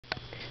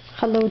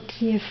Hello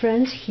dear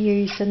friends, here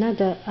is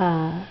another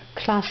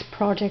class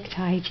project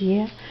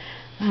idea,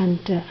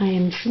 and I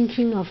am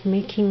thinking of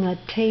making a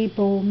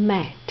table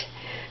mat.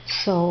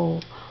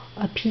 So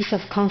a piece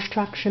of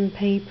construction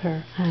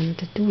paper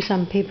and do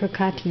some paper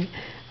cutting,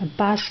 a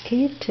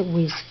basket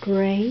with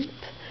grape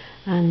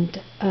and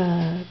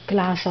a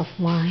glass of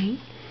wine.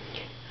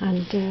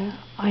 And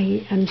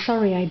I am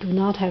sorry I do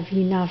not have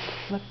enough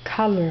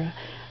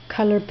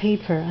color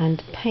paper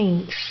and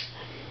paints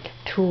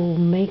to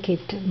make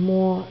it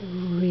more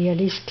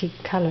realistic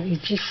color.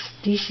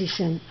 This is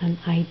an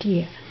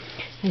idea,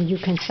 and you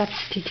can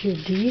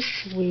substitute this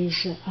with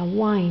a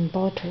wine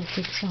bottle,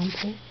 for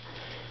example,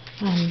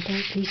 and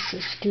these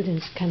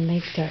students can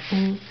make their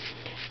own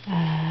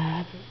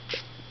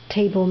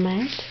table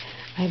mat.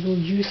 I will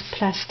use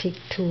plastic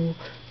to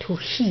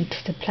heat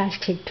the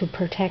plastic to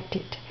protect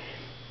it.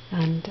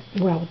 And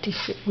well,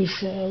 this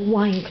with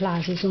wine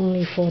glass is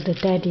only for the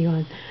daddy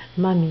or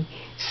mommy.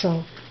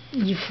 So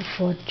if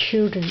for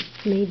children,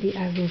 maybe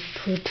I will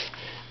put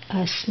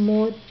a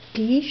small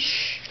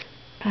dish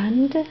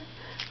and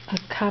a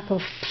cup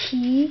of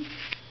tea,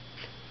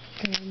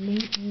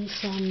 maybe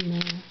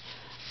some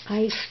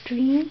ice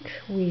drink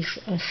with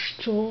a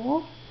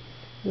straw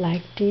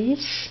like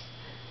this,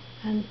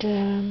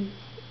 and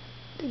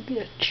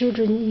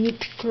children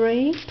eat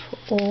grape,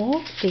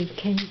 or they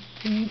can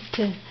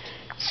eat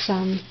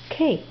some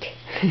cake.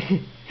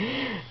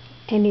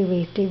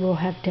 Anyway, they will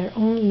have their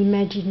own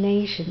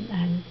imagination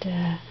and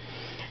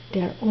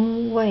their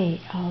own way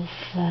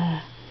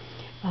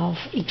of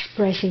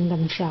expressing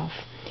themselves.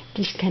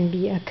 This can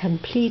be a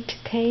complete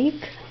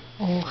cake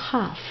or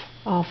half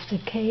of the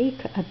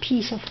cake, a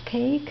piece of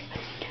cake,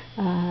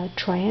 a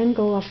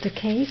triangle of the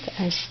cake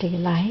as they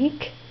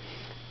like.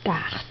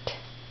 Tarte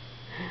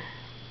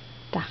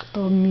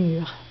au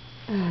mûr.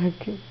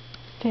 Okay,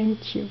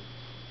 thank you.